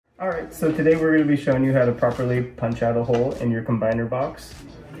Alright, so today we're going to be showing you how to properly punch out a hole in your combiner box.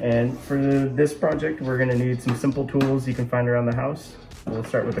 And for this project, we're going to need some simple tools you can find around the house. We'll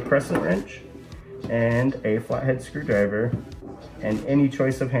start with a crescent wrench and a flathead screwdriver and any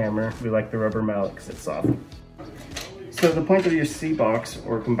choice of hammer. We like the rubber mallet because it's soft. So the point of your C box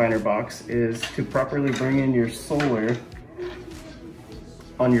or combiner box is to properly bring in your solar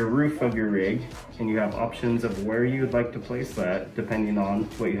on your roof of your rig, and you have options of where you would like to place that depending on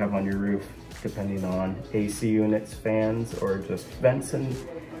what you have on your roof, depending on AC units, fans, or just vents and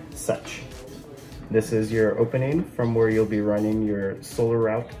such. This is your opening from where you'll be running your solar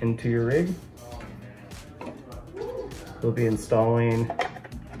route into your rig. We'll be installing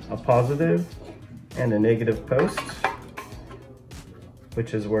a positive and a negative post,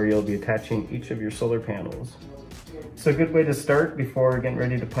 which is where you'll be attaching each of your solar panels. So a good way to start before getting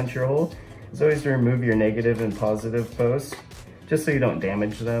ready to punch your hole is always to remove your negative and positive posts, just so you don't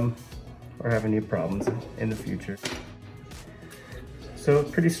damage them or have any problems in the future. So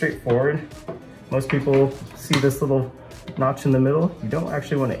pretty straightforward. Most people see this little notch in the middle. You don't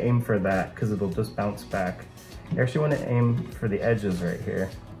actually want to aim for that because it'll just bounce back. You actually want to aim for the edges right here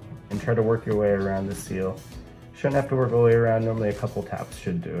and try to work your way around the seal. Shouldn't have to work all the way around. Normally a couple taps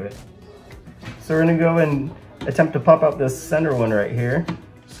should do it. So we're gonna go and attempt to pop out this center one right here.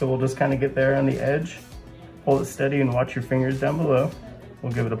 So we'll just kind of get there on the edge, hold it steady and watch your fingers down below.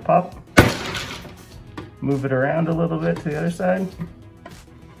 We'll give it a pop, move it around a little bit to the other side.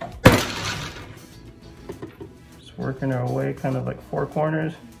 Just working our way kind of like four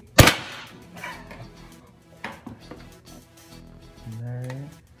corners. And there,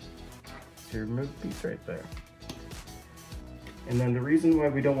 so your removed piece right there. And then the reason why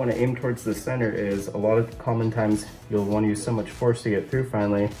we don't want to aim towards the center is a lot of common times you'll want to use so much force to get through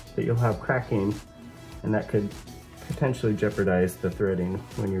finally that you'll have cracking, and that could potentially jeopardize the threading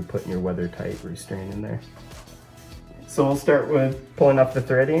when you're putting your weather tight restraint in there. So we'll start with pulling off the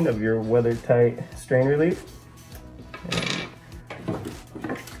threading of your weather tight strain relief. And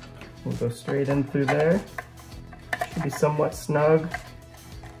we'll go straight in through there. Should be somewhat snug.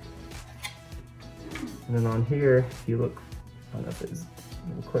 And then on here, if you look, I don't know if it's a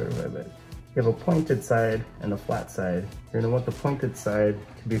little clearer, but you have a pointed side and a flat side. You're gonna want the pointed side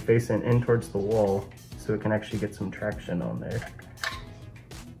to be facing in towards the wall so it can actually get some traction on there.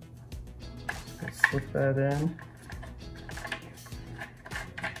 Just slip that in.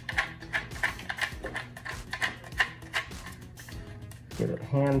 Get it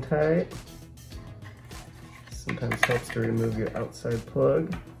hand tight. Sometimes helps to remove your outside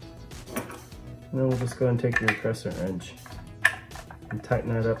plug. And then we'll just go and take your crescent wrench and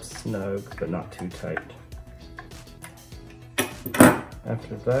tighten that up snug, but not too tight.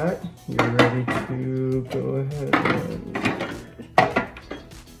 After that, you're ready to go ahead and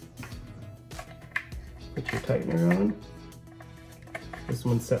put your tightener on. This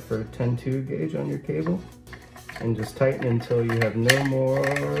one's set for a 10-2 gauge on your cable. And just tighten until you have no more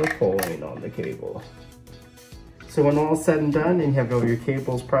pulling on the cable. So when all's said and done and you have all your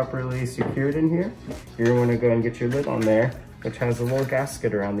cables properly secured in here, you're going to go and get your lid on there, which has a little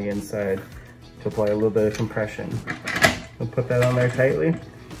gasket around the inside to apply a little bit of compression. We'll put that on there tightly.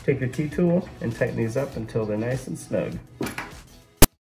 Take your T-tool and tighten these up until they're nice and snug.